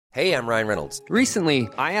Hey, I'm Ryan Reynolds. Recently,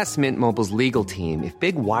 I asked Mint Mobile's legal team if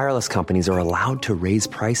big wireless companies are allowed to raise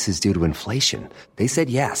prices due to inflation. They said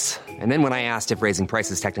yes. And then when I asked if raising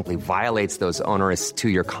prices technically violates those onerous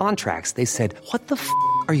two-year contracts, they said, "What the f***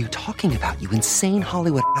 are you talking about, you insane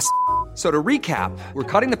Hollywood ass?" So to recap, we're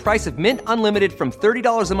cutting the price of Mint Unlimited from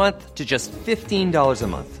 $30 a month to just $15 a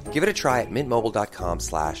month. Give it a try at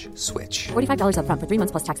mintmobile.com/switch. $45 up front for 3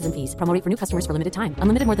 months plus taxes and fees. Promo rate for new customers for limited time.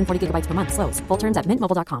 Unlimited more than 40 gigabytes per month. Slows full terms at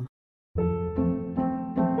mintmobile.com.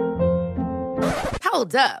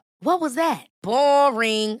 Hold up. What was that?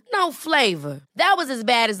 Boring. No flavor. That was as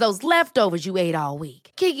bad as those leftovers you ate all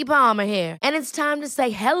week. Keke Palmer here, and it's time to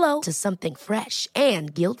say hello to something fresh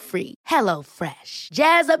and guilt-free. Hello Fresh.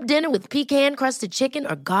 Jazz up dinner with pecan-crusted chicken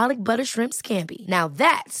or garlic butter shrimp scampi. Now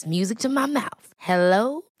that's music to my mouth.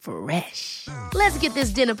 Hello Fresh. Let's get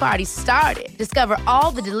this dinner party started. Discover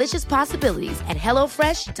all the delicious possibilities at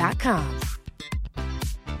hellofresh.com.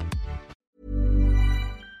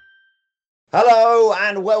 Hello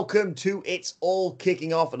and welcome to It's All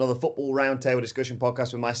Kicking Off, another football roundtable discussion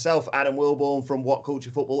podcast with myself, Adam Wilborn from What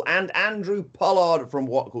Culture Football, and Andrew Pollard from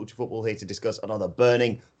What Culture Football, here to discuss another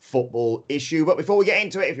burning football issue. But before we get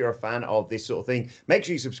into it, if you're a fan of this sort of thing, make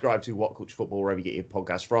sure you subscribe to What Culture Football wherever you get your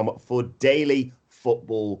podcast from for daily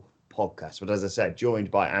football podcasts. But as I said,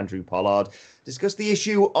 joined by Andrew Pollard, discuss the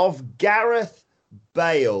issue of Gareth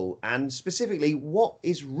Bale and specifically what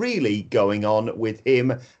is really going on with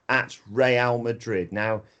him at Real Madrid.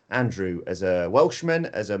 Now, Andrew, as a Welshman,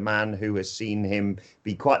 as a man who has seen him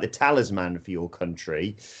be quite the talisman for your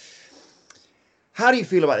country, how do you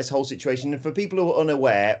feel about this whole situation? And for people who are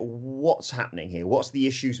unaware, what's happening here? What's the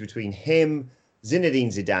issues between him, Zinedine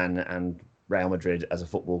Zidane, and Real Madrid as a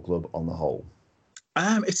football club on the whole?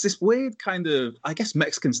 It's this weird kind of, I guess,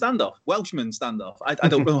 Mexican standoff, Welshman standoff. I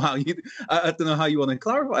don't know how you, I don't know how you want to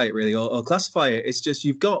clarify it really, or classify it. It's just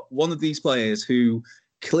you've got one of these players who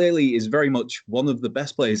clearly is very much one of the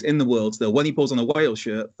best players in the world still. When he pulls on a Wales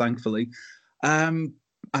shirt, thankfully, and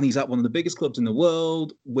he's at one of the biggest clubs in the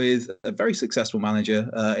world with a very successful manager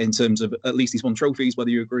in terms of at least he's won trophies.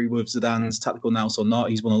 Whether you agree with Zidane's tactical nous or not,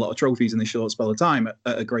 he's won a lot of trophies in a short spell of time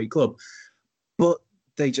at a great club, but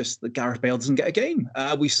Gareth Bale doesn't get a game.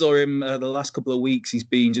 We saw him the last couple of weeks. He's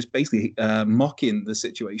been just basically mocking the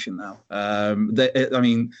situation now.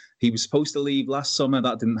 He was supposed to leave last summer.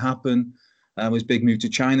 That didn't happen. His big move to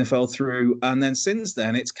China fell through. And then since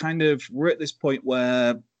then, it's kind of, we're at this point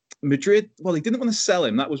where Madrid, well, they didn't want to sell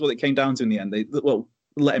him. That was what it came down to in the end. They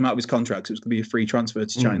let him out of his contract. So it was going to be a free transfer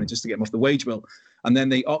to China just to get him off the wage bill. And then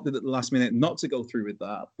they opted at the last minute not to go through with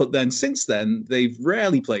that. But then since then, they've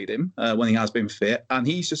rarely played him when he has been fit. And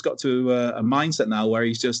he's just got to a mindset now where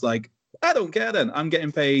he's just like, I don't care then. I'm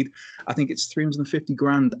getting paid, I think it's 350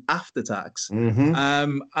 grand after tax. And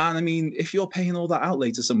I mean, if you're paying all that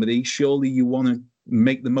outlay to somebody, surely you want to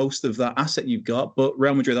make the most of that asset you've got. But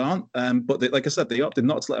Real Madrid aren't. But like I said, they opted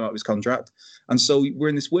not to let him out of his contract. And so we're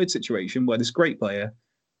in this weird situation where this great player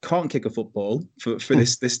can't kick a football for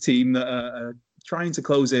this team that are trying to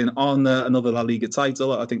close in on another La Liga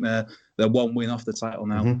title. I think they're one win off the title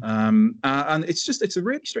now. And it's a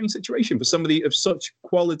really strange situation for somebody of such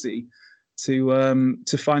quality to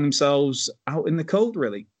find themselves out in the cold,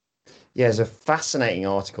 really. Yeah, there's a fascinating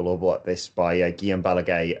article about this by Guillaume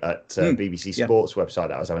Balaguer at BBC Sports website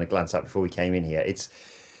that I was having a glance at before we came in here.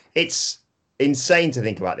 It's insane to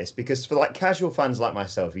think about this because for like casual fans like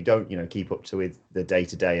myself who don't, keep up to with the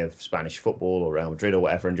day-to-day of Spanish football or Real Madrid or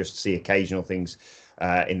whatever and just see occasional things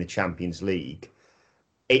in the Champions League,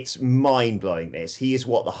 it's mind-blowing this. He is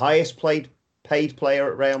the highest paid player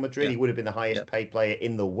at Real Madrid. He would have been the highest paid player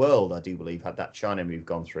in the world, I do believe, had that China move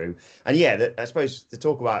gone through. And I suppose to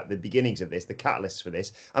talk about the beginnings of this, the catalysts for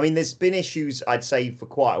this, I mean, there's been issues, I'd say, for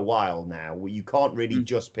quite a while now, where you can't really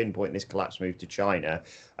just pinpoint this collapse move to China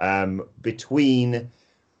between,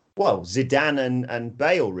 Zidane and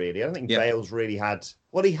Bale, really. I don't think Bale's really had,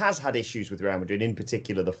 he has had issues with Real Madrid, in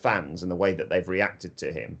particular the fans and the way that they've reacted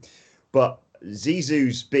to him. But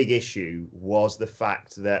Zizou's big issue was the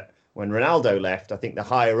fact that when Ronaldo left, I think the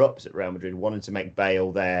higher-ups at Real Madrid wanted to make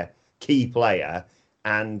Bale their key player,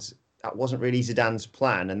 and that wasn't really Zidane's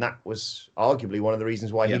plan, and that was arguably one of the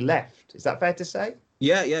reasons why he left. Is that fair to say?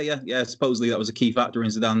 Yeah. Supposedly that was a key factor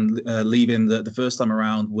in Zidane leaving the first time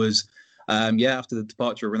around was, after the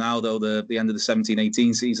departure of Ronaldo, the end of the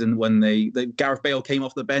 17-18 season, when Gareth Bale came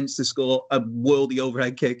off the bench to score a worldy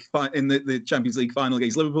overhead kick in the Champions League final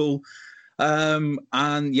against Liverpool.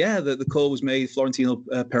 The call was made. Florentino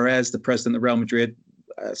Perez, the president of Real Madrid,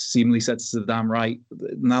 seemingly said to Zidane, right,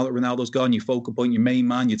 now that Ronaldo's gone, your focal point, your main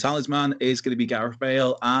man, your talisman is going to be Gareth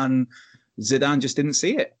Bale. And Zidane just didn't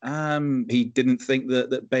see it. He didn't think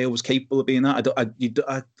that Bale was capable of being that.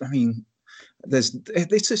 I mean,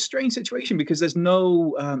 it's a strange situation because there's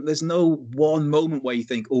no one moment where you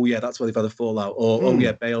think, oh yeah, that's why they've had a fallout, or oh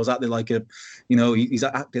yeah, Bale's acted like he's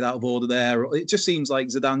acted out of order there. It just seems like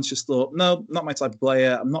Zidane's just thought, no, not my type of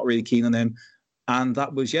player. I'm not really keen on him. And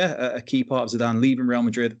that was, a key part of Zidane leaving Real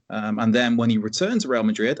Madrid. And then when he returned to Real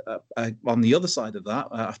Madrid, on the other side of that,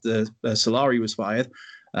 after Solari was fired,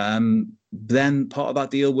 then part of that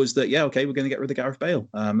deal was that, we're going to get rid of Gareth Bale.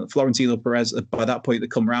 Florentino Perez, by that point,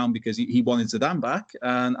 had come round because he wanted Zidane back.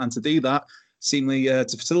 And to do that, seemingly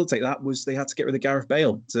to facilitate that, was they had to get rid of Gareth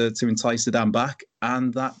Bale to entice Zidane back.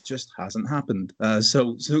 And that just hasn't happened.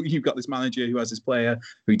 So you've got this manager who has this player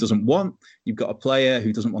who he doesn't want. You've got a player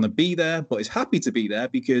who doesn't want to be there, but is happy to be there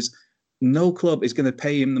because no club is going to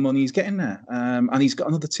pay him the money he's getting there. And he's got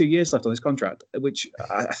another 2 years left on his contract, which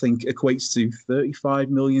I think equates to £35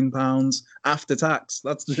 million after tax.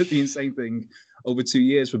 That's the insane thing over 2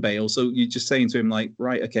 years for Bale. So you're just saying to him, like,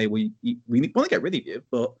 right, okay, we want to get rid of you,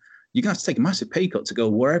 but you're going to have to take a massive pay cut to go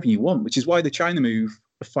wherever you want, which is why the China move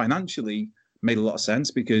financially made a lot of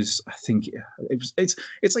sense, because I think it's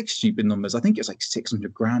like stupid numbers. I think it's like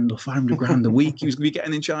 600 grand or 500 grand a week he was going to be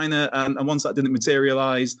getting in China. And once that didn't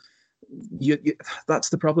materialize, that's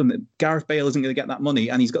the problem. That Gareth Bale isn't going to get that money,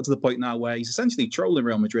 and he's got to the point now where he's essentially trolling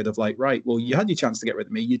Real Madrid of like, right, well, you had your chance to get rid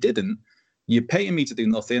of me, you didn't. You're paying me to do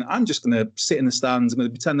nothing. I'm just going to sit in the stands. I'm going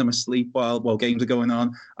to pretend I'm asleep while games are going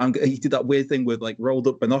on. He did that weird thing with like rolled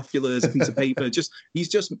up binoculars, a piece of paper. He's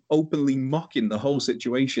just openly mocking the whole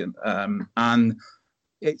situation. And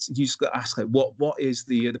you just got to ask, like, what is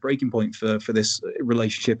the breaking point for this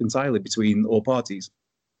relationship entirely between all parties?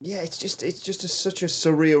 Yeah, it's just such a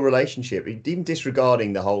surreal relationship. Even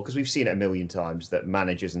disregarding the whole, because we've seen it a million times that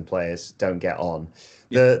managers and players don't get on.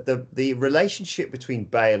 Yeah. The relationship between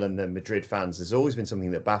Bale and the Madrid fans has always been something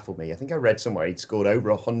that baffled me. I think I read somewhere he'd scored over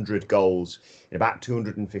 100 goals in about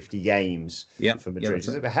 250 games for Madrid. It's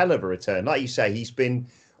a hell of a return. Like you say, he's been,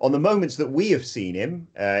 on the moments that we have seen him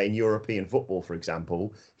in European football, for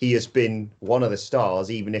example, he has been one of the stars,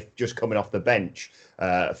 even if just coming off the bench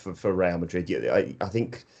for Real Madrid. I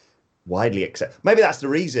think widely accepted. Maybe that's the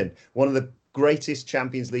reason. One of the greatest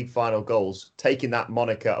Champions League final goals, taking that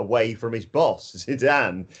moniker away from his boss,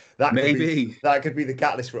 Zidane. That could be the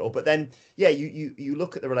catalyst for it all. But then, you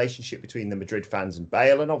look at the relationship between the Madrid fans and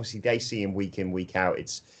Bale, and obviously they see him week in, week out.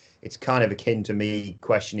 It's kind of akin to me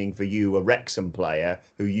questioning for you a Wrexham player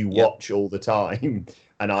who you watch all the time.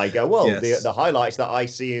 And I go, well, the highlights that I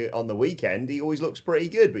see on the weekend, he always looks pretty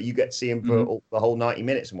good, but you get to see him for the whole 90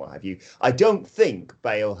 minutes and what have you. I don't think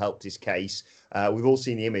Bale helped his case. We've all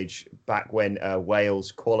seen the image back when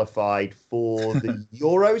Wales qualified for the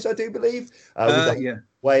Euros, I do believe.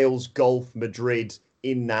 Wales, Golf, Madrid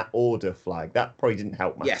in that order flag. That probably didn't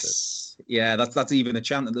help matters. Yes. Yeah, that's even a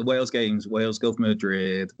chant at the Wales games, Wales, Golf,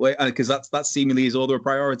 Madrid, because that seemingly is order of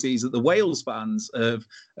priorities that the Wales fans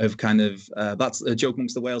have kind of, that's a joke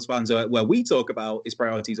amongst the Wales fans where we talk about his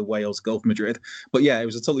priorities of Wales, Golf, Madrid. But yeah, it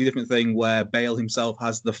was a totally different thing where Bale himself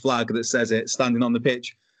has the flag that says it standing on the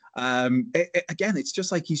pitch. Again, it's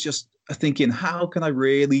just like he's just thinking, how can I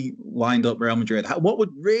really wind up Real Madrid? What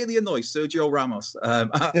would really annoy Sergio Ramos?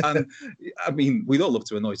 And I mean, we'd all love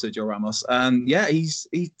to annoy Sergio Ramos. And yeah,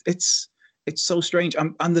 it's so strange.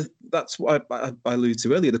 That's what I alluded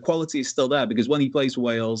to earlier. The quality is still there because when he plays for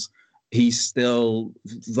Wales, he's still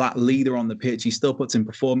that leader on the pitch. He still puts in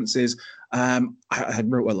performances. I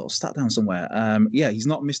wrote a little stat down somewhere. He's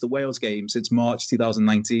not missed a Wales game since March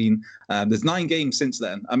 2019. There's 9 games since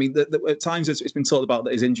then. I mean, at times it's been talked about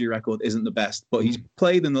that his injury record isn't the best, but he's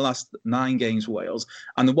played in the last 9 games for Wales.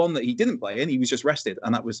 And the one that he didn't play in, he was just rested.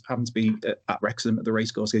 And that happened to be at Wrexham at the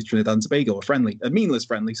racecourse against Trinidad and Tobago, a meaningless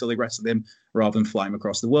friendly. So they rested him rather than fly him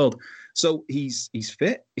across the world. So he's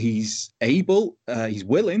fit, he's able, he's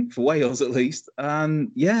willing for Wales at least.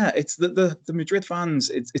 And yeah, it's the Madrid fans.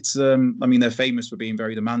 I mean, they're famous for being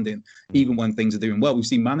very demanding, even when things are doing well. We've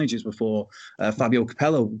seen managers before. Fabio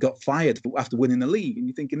Capello got fired after winning the league, and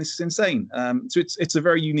you're thinking this is insane. So it's a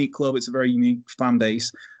very unique club. It's a very unique fan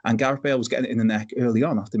base. And Gareth Bale was getting it in the neck early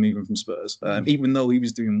on after moving from Spurs. Even though he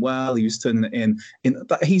was doing well, he was turning it in.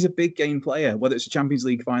 He's a big game player, whether it's the Champions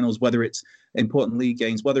League finals, whether it's important league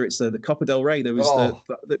games, whether it's the Copa del Rey. There was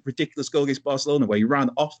the ridiculous goal against Barcelona where he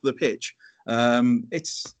ran off the pitch.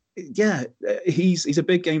 yeah, he's a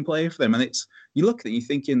big game player for them, and you look at it, you're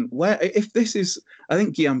thinking, if this is, I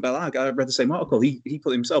think Guillaume Belag, I read the same article, he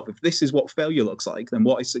put himself, if this is what failure looks like, then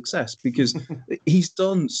what is success? Because he's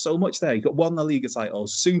done so much there. He got 1 La Liga title,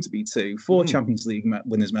 soon to be 2, 4 Champions League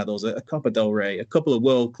winners medals, a Copa del Rey, a couple of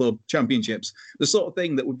World Club Championships, the sort of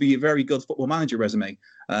thing that would be a very good Football Manager resume.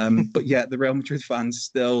 But yet the Real Madrid fans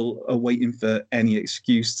still are waiting for any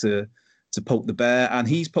excuse to poke the bear, and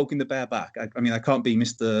he's poking the bear back. I mean, I can't be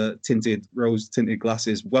Mr. Rose-tinted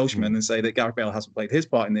glasses Welshman and say that Gareth Bale hasn't played his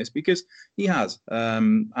part in this, because he has.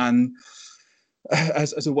 And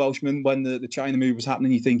as a Welshman, when the China move was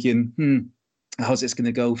happening, you're thinking, how's this going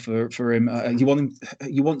to go for him?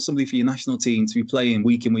 You want somebody for your national team to be playing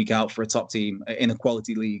week in, week out for a top team in a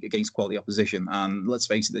quality league against quality opposition. And let's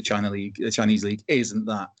face it, the Chinese league isn't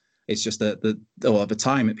that. It's just that at the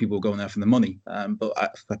time people were going there for the money. But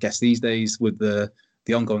I guess these days, with the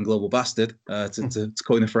ongoing global bastard, to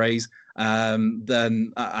coin a phrase, and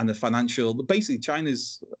the financial, basically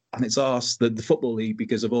China's and its arse, the football league,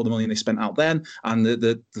 because of all the money they spent out then, and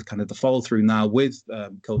the kind of the follow through now with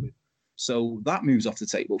COVID. So that moves off the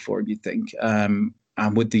table for him, you'd think. And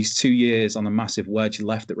with these 2 years on a massive wedge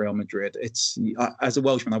left at Real Madrid, as a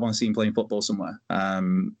Welshman, I want to see him playing football somewhere.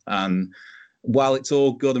 And while it's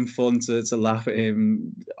all good and fun to laugh at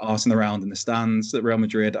him arsing around in the stands at Real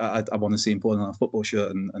Madrid, I want to see him putting on a football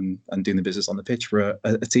shirt and doing the business on the pitch for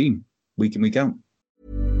a team week in, week out.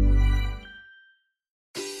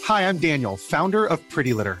 Hi, I'm Daniel, founder of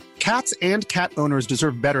Pretty Litter. Cats and cat owners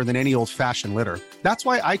deserve better than any old-fashioned litter. That's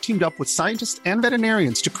why I teamed up with scientists and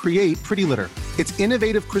veterinarians to create Pretty Litter. Its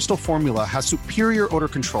innovative crystal formula has superior odor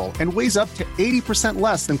control and weighs up to 80%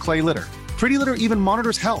 less than clay litter. Pretty Litter even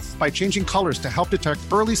monitors health by changing colors to help detect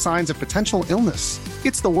early signs of potential illness.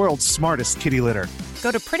 It's the world's smartest kitty litter.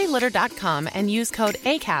 Go to prettylitter.com and use code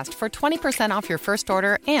ACAST for 20% off your first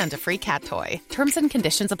order and a free cat toy. Terms and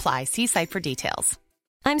conditions apply. See site for details.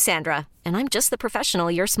 I'm Sandra, and I'm just the professional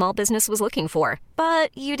your small business was looking for.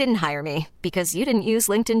 But you didn't hire me because you didn't use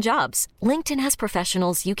LinkedIn Jobs. LinkedIn has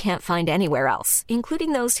professionals you can't find anywhere else,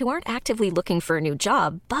 including those who aren't actively looking for a new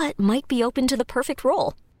job, but might be open to the perfect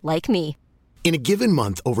role, like me. In a given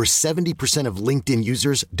month, over 70% of LinkedIn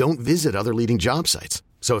users don't visit other leading job sites.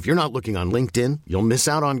 So if you're not looking on LinkedIn, you'll miss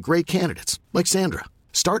out on great candidates like Sandra.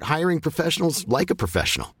 Start hiring professionals like a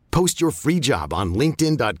professional. Post your free job on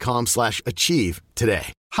linkedin.com/achieve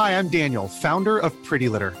today. Hi, I'm Daniel, founder of Pretty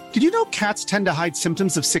Litter. Did you know cats tend to hide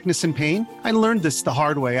symptoms of sickness and pain? I learned this the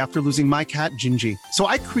hard way after losing my cat, Gingy. So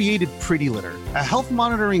I created Pretty Litter, a health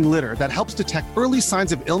monitoring litter that helps detect early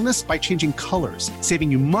signs of illness by changing colors, saving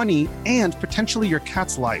you money and potentially your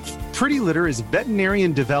cat's life. Pretty Litter is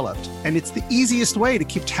veterinarian developed, and it's the easiest way to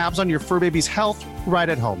keep tabs on your fur baby's health right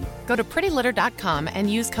at home. Go to prettylitter.com and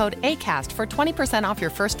use code ACAST for 20% off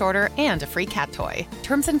your first order and a free cat toy.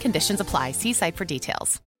 Terms and conditions apply. See site for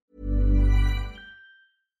details.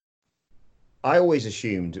 I always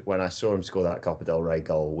assumed when I saw him score that Copa del Rey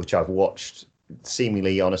goal, which I've watched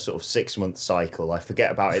seemingly on a sort of 6-month cycle. I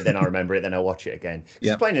forget about it, then I remember it, then I watch it again.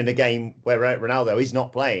 He's playing in a game where Ronaldo is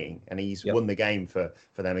not playing, and he's won the game for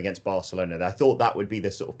them against Barcelona. I thought that would be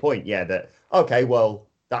the sort of point, that, okay, well,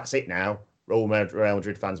 that's it now. Real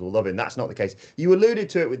Madrid fans will love him. That's not the case. You alluded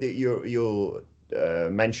to it with your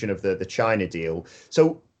mention of the China deal.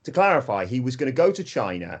 So to clarify, he was going to go to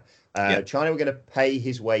China. China were going to pay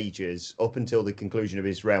his wages up until the conclusion of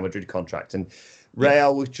his Real Madrid contract. And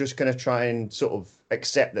Real was just going to try and sort of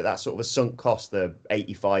accept that that's sort of a sunk cost, the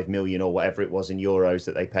 85 million or whatever it was in euros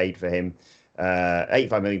that they paid for him,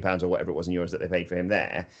 85 million pounds or whatever it was in euros that they paid for him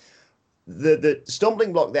there. The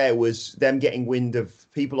stumbling block there was them getting wind of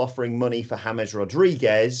people offering money for James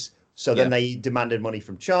Rodriguez. So then they demanded money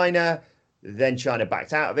from China. Then China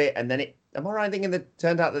backed out of it. And then am I right in thinking that it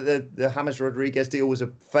turned out that the James Rodriguez deal was a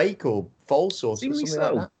fake or false or something like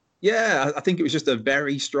that? Yeah, I think it was just a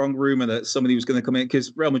very strong rumor that somebody was going to come in,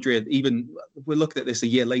 because Real Madrid, even we're looking at this a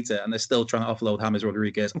year later, and they're still trying to offload James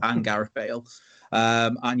Rodriguez and Gareth Bale.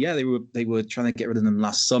 They were trying to get rid of them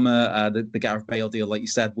last summer. The Gareth Bale deal, like you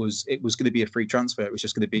said, was going to be a free transfer. It was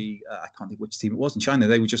just going to be, I can't think which team it was in China.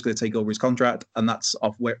 They were just going to take over his contract, and that's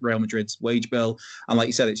off Real Madrid's wage bill. And like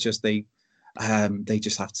you said, it's just they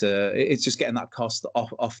just have to, it's just getting that cost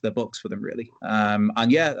off their books for them, really.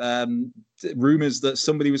 Rumours that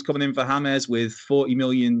somebody was coming in for James with 40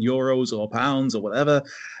 million euros or pounds or whatever.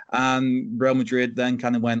 And Real Madrid then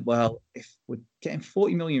kind of went, well, if we're getting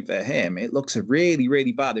 40 million for him, it looks really,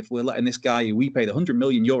 really bad if we're letting this guy who we paid 100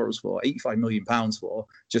 million euros for, 85 million pounds for,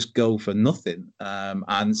 just go for nothing.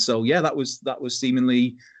 That was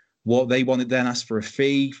seemingly what they wanted. Then asked for a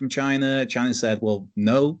fee from China. China said, well,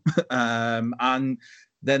 no. And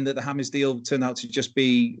then the James deal turned out to just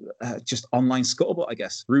be just online scuttlebutt, I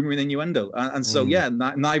guess, rumor and innuendo. And so,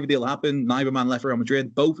 neither deal happened. Neither man left Real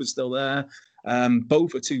Madrid. Both are still there.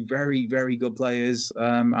 Both are two very, very good players.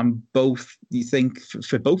 And both, you think,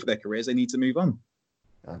 for both of their careers, they need to move on.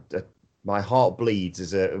 My heart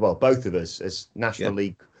bleeds both of us as National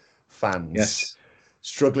League fans. Yes.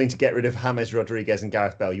 Struggling to get rid of James Rodriguez and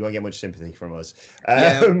Gareth Bale. You won't get much sympathy from us.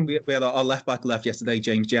 We had our left back left yesterday,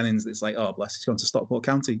 James Jennings. It's like, oh, bless, he's gone to Stockport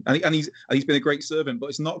County, and he's been a great servant. But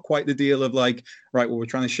it's not quite the deal of like, right, well, we're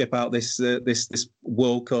trying to ship out this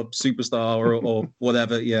World Cup superstar or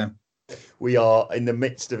whatever. Yeah, we are in the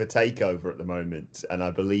midst of a takeover at the moment, and I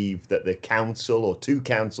believe that the council or two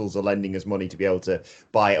councils are lending us money to be able to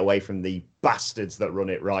buy it away from the bastards that run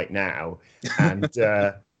it right now, and.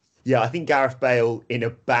 Yeah, I think Gareth Bale in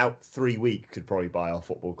about 3 weeks could probably buy our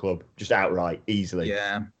football club just outright, easily.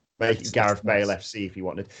 Yeah. Make it Gareth Bale FC if he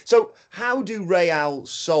wanted. So how do Real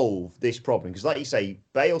solve this problem? Because like you say,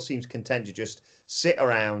 Bale seems content to just sit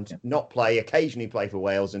around, not play, occasionally play for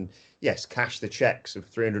Wales and, yes, cash the checks of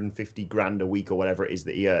 350 grand a week or whatever it is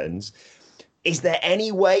that he earns. Is there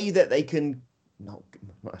any way that they can not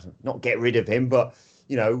get rid of him, but,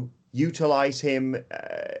 utilise him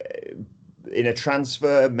in a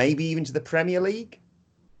transfer, maybe even to the Premier League?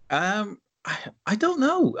 I don't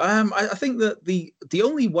know. I think that the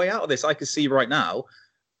only way out of this I could see right now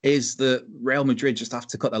is that Real Madrid just have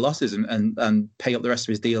to cut their losses and pay up the rest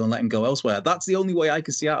of his deal and let him go elsewhere. That's the only way I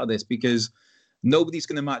could see out of this, because nobody's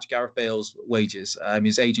going to match Gareth Bale's wages.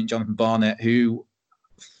 His agent, Jonathan Barnett, who...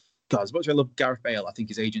 God, as much as I love Gareth Bale, I think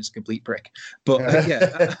his agent's a complete prick. But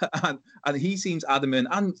and he seems adamant,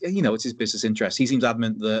 and it's his business interest. He seems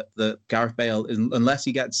adamant that Gareth Bale, unless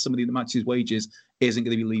he gets somebody that matches his wages, isn't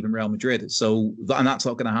going to be leaving Real Madrid. So, and that's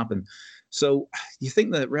not going to happen. So, you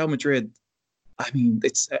think that Real Madrid,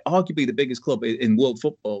 it's arguably the biggest club in world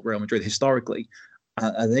football, Real Madrid, historically.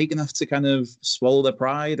 Are they going to have to kind of swallow their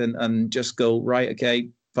pride and just go, right, okay,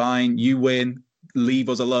 fine, you win. Leave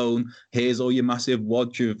us alone. Here's all your massive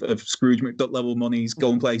wad of Scrooge McDuck level monies.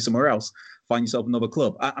 Go and play somewhere else. Find yourself another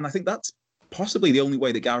club. And I think that's possibly the only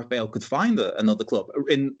way that Gareth Bale could find another club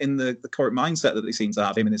in the current mindset that they seem to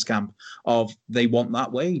have him in his camp of they want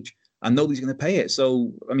that wage and nobody's going to pay it.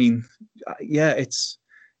 So, it's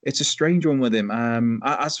a strange one with him.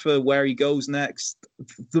 As for where he goes next,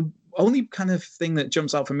 the only kind of thing that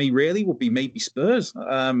jumps out for me really would be maybe Spurs,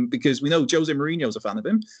 because we know Jose Mourinho's a fan of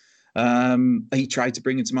him. He tried to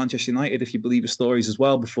bring him to Manchester United, if you believe the stories as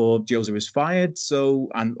well, before Jose was fired. So,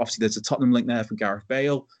 and obviously there's a Tottenham link there for Gareth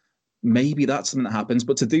Bale. Maybe that's something that happens.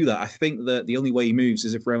 But to do that, I think that the only way he moves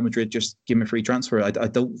is if Real Madrid just give him a free transfer. I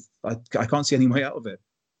can't see any way out of it.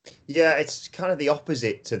 Yeah, it's kind of the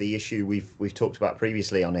opposite to the issue we've talked about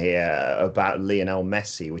previously on here about Lionel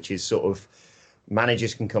Messi, which is sort of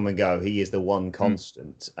managers can come and go. He is the one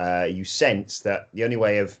constant. You sense that the only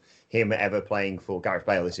way of him ever playing for Gareth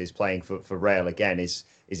Bale, this is playing for Real again, is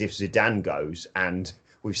if Zidane goes. And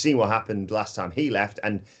we've seen what happened last time he left,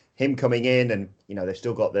 and him coming in, and they've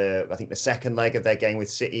still got the second leg of their game with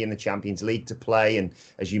City in the Champions League to play. And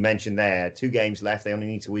as you mentioned there, 2 games left. They only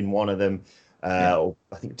need to win one of them. Or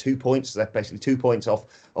I think 2 points. They're basically 2 points off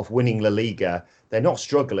winning La Liga. They're not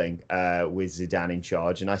struggling with Zidane in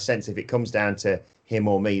charge. And I sense if it comes down to him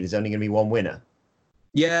or me, there's only going to be one winner.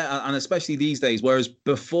 Yeah, and especially these days, whereas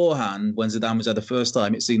beforehand, when Zidane was there the first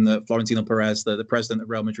time, it seemed that Florentino Perez, the president of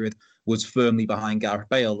Real Madrid, was firmly behind Gareth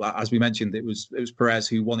Bale. As we mentioned, it was Perez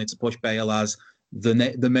who wanted to push Bale as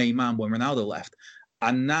the main man when Ronaldo left.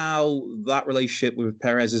 And now that relationship with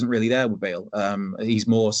Perez isn't really there with Bale. He's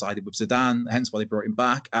more sided with Zidane, hence why they brought him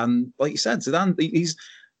back. And like you said, Zidane,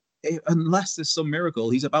 unless there's some miracle,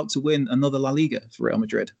 he's about to win another La Liga for Real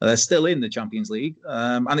Madrid. They're still in the Champions League.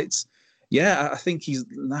 And it's... Yeah, I think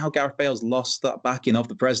now Gareth Bale's lost that backing of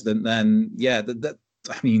the president. Then, they're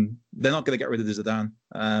not going to get rid of the Zidane.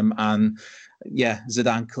 And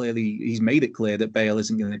Zidane clearly he's made it clear that Bale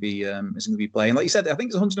isn't going to be playing. Like you said, I think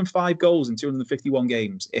it's 105 goals in 251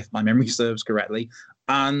 games, if my memory serves correctly.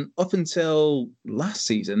 And up until last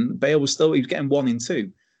season, Bale was getting 1 in 2.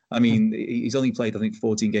 He's only played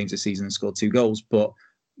 14 games this season and scored 2 goals, but.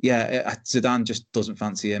 Yeah, Zidane just doesn't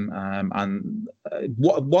fancy him, and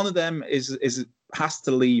one of them has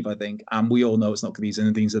to leave, I think, and we all know it's not going to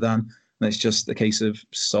be Zinedine Zidane, and it's just a case of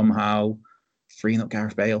somehow freeing up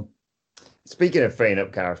Gareth Bale. Speaking of freeing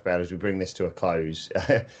up Gareth Bale, as we bring this to a close,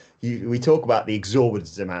 we talk about the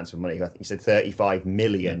exorbitant amounts of money. I think you said 35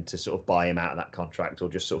 million to sort of buy him out of that contract, or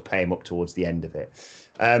just sort of pay him up towards the end of it.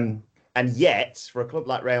 And yet, for a club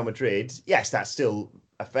like Real Madrid, yes, that's still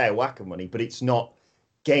a fair whack of money, but it's not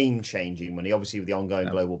game-changing money. Obviously, with the ongoing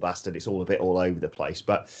global bastard, it's all a bit all over the place.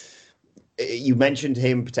 But you mentioned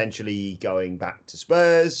him potentially going back to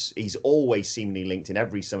Spurs. He's always seemingly linked in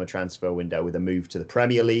every summer transfer window with a move to the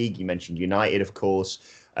Premier League. You mentioned United, of course.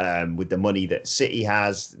 With the money that City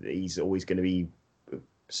has, he's always going to be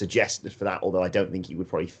suggested for that, although I don't think he would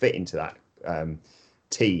probably fit into that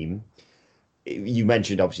team. You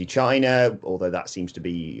mentioned obviously China, although that seems to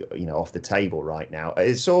be off the table right now.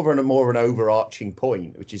 It's sort of more of an overarching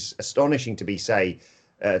point, which is astonishing to be saying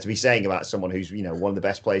about someone who's one of the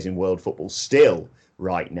best players in world football still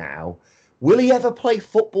right now. Will he ever play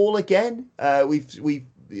football again? It's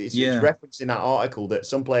referenced in that article that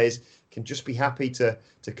some players can just be happy to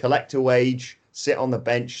collect a wage, sit on the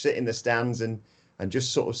bench, sit in the stands, and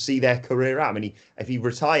just sort of see their career out. I mean, if he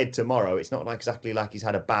retired tomorrow, it's not exactly like he's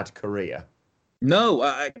had a bad career. No,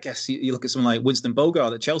 I guess you look at someone like Winston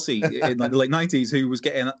Bogart at Chelsea in the late 90s, who was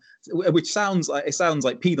getting, which sounds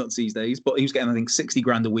like peanuts these days, but he was getting, I think, 60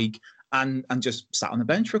 grand a week and just sat on the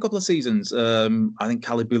bench for a couple of seasons. I think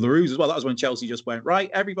Khalid Boularus as well. That was when Chelsea just went, right,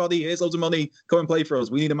 everybody, here's loads of money, come and play for us.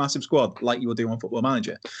 We need a massive squad, like you were doing on Football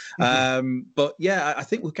Manager. But yeah, I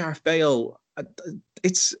think with Gareth Bale,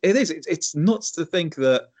 it's nuts to think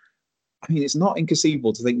that. I mean, it's not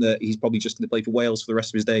inconceivable to think that he's probably just going to play for Wales for the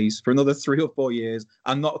rest of his days for another 3 or 4 years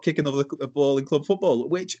and not kick another ball in club football,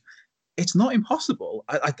 which it's not impossible.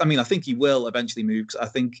 I mean, I think he will eventually move because I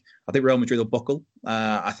think Real Madrid will buckle.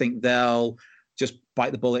 I think they'll just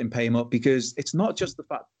bite the bullet and pay him up, because it's not just the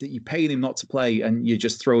fact that you paid him not to play and you're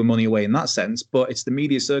just throwing money away in that sense, but it's the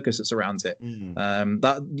media circus that surrounds it.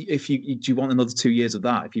 That if do you want another 2 years of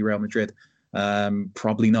that if you're Real Madrid?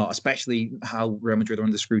 Probably not, especially how Real Madrid are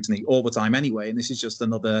under scrutiny all the time anyway. And this is just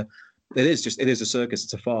another. It is a circus.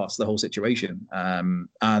 It's a farce, the whole situation.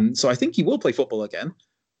 And so I think he will play football again,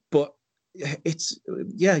 but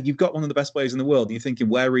you've got one of the best players in the world. And you're thinking,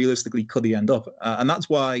 where realistically could he end up? And that's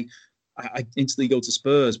why I instantly go to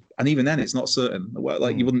Spurs. And even then, it's not certain.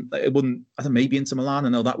 Like it wouldn't. I don't know, maybe Inter Milan. I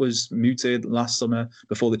know that was mooted last summer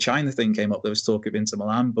before the China thing came up. There was talk of Inter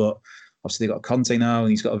Milan, but obviously they've got Conte now,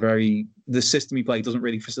 and he's got the system he plays doesn't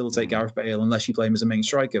really facilitate Gareth Bale unless you play him as a main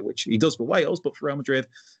striker, which he does for Wales, but for Real Madrid,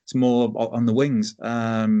 it's more on the wings.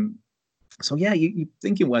 So yeah, you're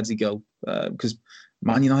thinking, where does he go? Because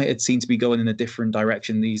Man United seem to be going in a different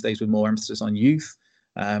direction these days with more emphasis on youth.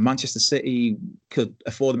 Manchester City could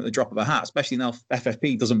afford him at the drop of a hat, especially now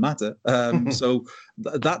FFP doesn't matter. So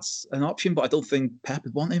that's an option, but I don't think Pep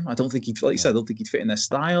would want him. I don't think he'd, like you said, I don't think he'd fit in their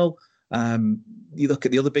style. You look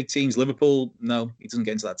at the other big teams, Liverpool, no, he doesn't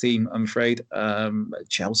get into that team, I'm afraid.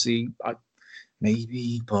 Chelsea,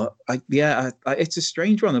 maybe, but it's a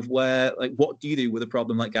strange one of where, like, what do you do with a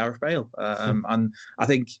problem like Gareth Bale? And I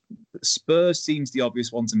think Spurs seems the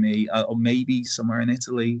obvious one to me, or maybe somewhere in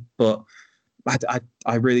Italy, but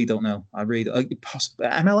I really don't know. I really possibly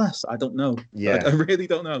MLS. I don't know. Yeah, I really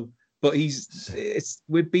don't know. But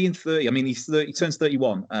we're being 30. I mean, he turns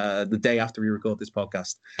 31 the day after we record this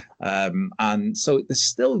podcast. And so there's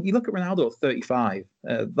still, you look at Ronaldo at 35,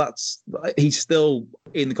 he's still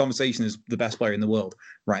in the conversation as the best player in the world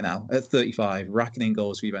right now at 35, racking in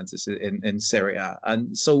goals for Juventus in Serie A.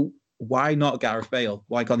 And so why not Gareth Bale?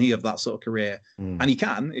 Why can't he have that sort of career? And he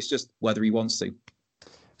can, it's just whether he wants to.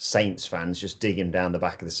 Saints fans just digging down the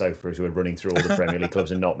back of the sofa as we're running through all the Premier League clubs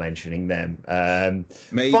and not mentioning them.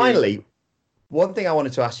 Finally, one thing I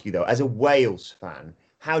wanted to ask you, though, as a Wales fan,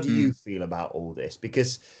 how do you feel about all this?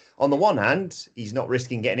 Because on the one hand, he's not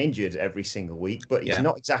risking getting injured every single week, but he's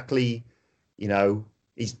not exactly,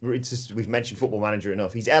 we've mentioned Football Manager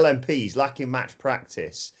enough. He's LMP, he's lacking match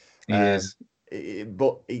practice. He is.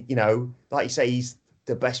 But, like you say, he's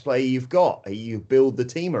the best player you've got. You build the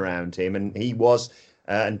team around him, and he was...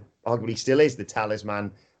 and arguably still is the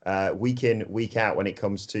talisman week in, week out when it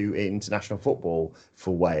comes to international football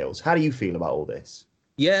for Wales. How do you feel about all this?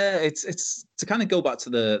 Yeah, it's to kind of go back to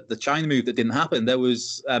the China move that didn't happen. There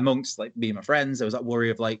was, amongst like me and my friends, there was that worry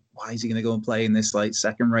of like, why is he going to go and play in this like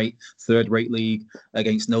second-rate, third-rate league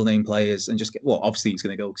against no-name players and just obviously he's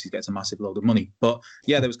going to go because he gets a massive load of money. But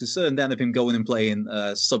yeah, there was concern then of him going and playing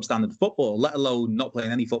substandard football, let alone not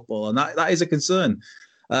playing any football, and that is a concern.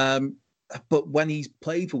 But when he's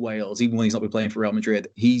played for Wales, even when he's not been playing for Real Madrid,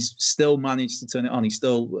 he's still managed to turn it on. He's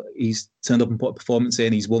turned up and put a performance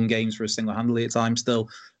in. He's won games for us single-handedly at times still.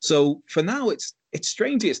 So for now, it's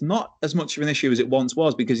strangely, it's not as much of an issue as it once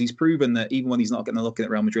was, because he's proven that even when he's not getting a look at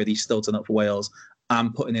Real Madrid, he's still turned up for Wales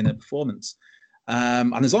and putting in a performance.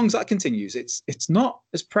 And as long as that continues, it's not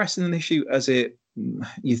as pressing an issue as it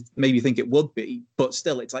you maybe think it would be, but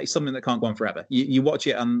still, it's like something that can't go on forever. You watch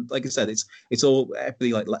it, and like I said, it's all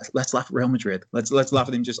everybody like let's laugh at Real Madrid. Let's laugh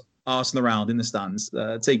at him just arsing around in the stands,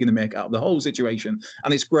 taking the mick out of the whole situation,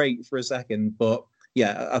 and it's great for a second. But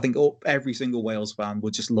yeah, I think every single Wales fan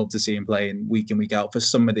would just love to see him playing week in, week out for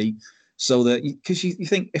somebody. So that, because you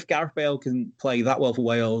think if Gareth Bale can play that well for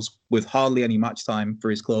Wales with hardly any match time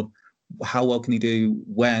for his club, how well can he do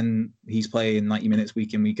when he's playing 90 minutes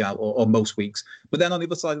week in, week out, or most weeks? But then on the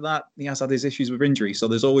other side of that, he has had his issues with injury. So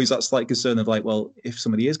there's always that slight concern of like, well, if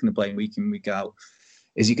somebody is going to play week in, week out,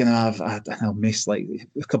 is he going to have, I don't know, miss like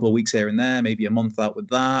a couple of weeks here and there, maybe a month out with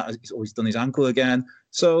that? He's always done his ankle again.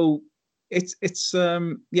 So it's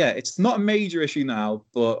not a major issue now,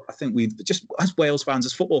 but I think we just, as Wales fans,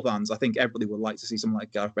 as football fans, I think everybody would like to see someone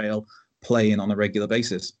like Gareth Bale playing on a regular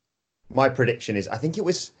basis. My prediction is,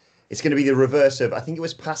 it's going to be the reverse of, I think it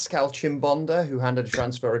was Pascal Chimbonda who handed a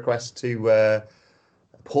transfer request to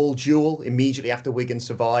Paul Jewell immediately after Wigan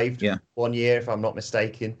survived 1 year, if I'm not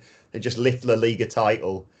mistaken. They just lift La Liga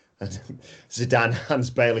title and Zidane hands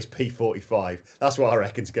Bale his P45. That's what I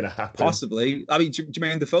reckon is going to happen. Possibly. I mean,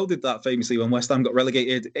 Jermaine Defoe did that famously when West Ham got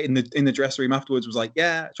relegated. In the dressing room afterwards, was like,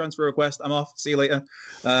 yeah, transfer request, I'm off, see you later.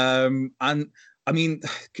 And I mean,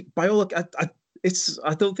 by all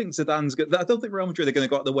I don't think Zidane's good. I don't think Real Madrid are going to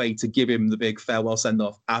go out of the way to give him the big farewell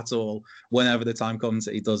send-off at all whenever the time comes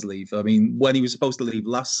that he does leave. I mean, when he was supposed to leave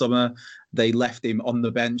last summer, they left him on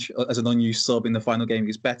the bench as an unused sub in the final game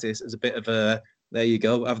against Betis as a bit of a, there you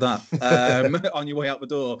go, have that on your way out the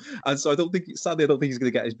door. And so sadly, I don't think he's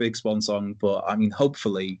going to get his big swan song. But I mean,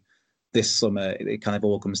 hopefully this summer, it kind of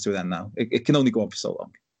all comes to an end now. It can only go on for so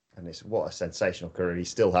long. And it's what a sensational career he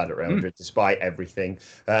still had at Real Madrid, despite everything.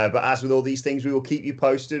 But as with all these things, we will keep you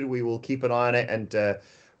posted. We will keep an eye on it and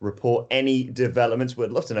report any developments.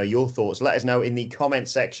 We'd love to know your thoughts. Let us know in the comment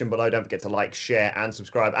section below. Don't forget to like, share, and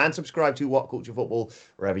subscribe. And subscribe to What Culture Football,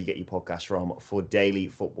 wherever you get your podcasts from, for daily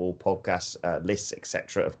football podcasts, lists,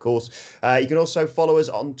 etc. Of course, you can also follow us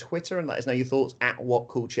on Twitter and let us know your thoughts at What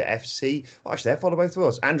Culture FC. Well, actually, follow both of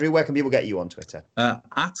us. Andrew, where can people get you on Twitter?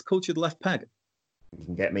 At Cultured Left Peg. You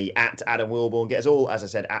can get me at Adam Wilborn. Get us all, as I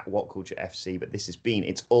said, at What Culture FC. But this has been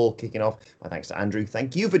It's All Kicking Off. My thanks to Andrew.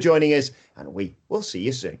 Thank you for joining us, and we will see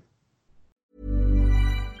you soon.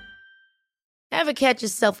 Ever catch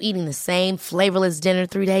yourself eating the same flavorless dinner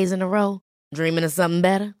 3 days in a row? Dreaming of something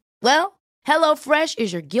better? Well, HelloFresh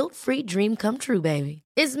is your guilt-free dream come true, baby.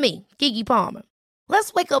 It's me, Keke Palmer.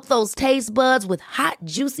 Let's wake up those taste buds with hot,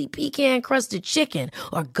 juicy pecan-crusted chicken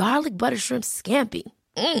or garlic butter shrimp scampi.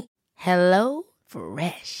 Hello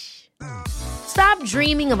Fresh. Stop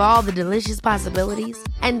dreaming of all the delicious possibilities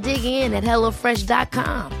and dig in at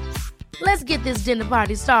HelloFresh.com. Let's get this dinner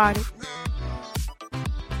party started.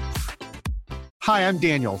 Hi, I'm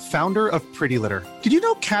Daniel, founder of Pretty Litter. Did you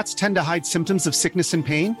know cats tend to hide symptoms of sickness and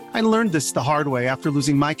pain? I learned this the hard way after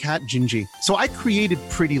losing my cat, Gingy. So I created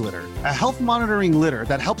Pretty Litter, a health monitoring litter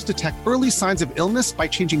that helps detect early signs of illness by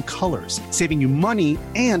changing colors, saving you money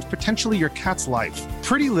and potentially your cat's life.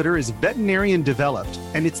 Pretty Litter is veterinarian developed,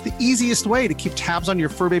 and it's the easiest way to keep tabs on your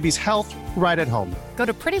fur baby's health right at home. Go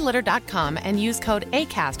to prettylitter.com and use code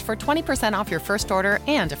ACAST for 20% off your first order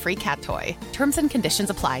and a free cat toy. Terms and conditions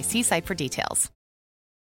apply. See site for details.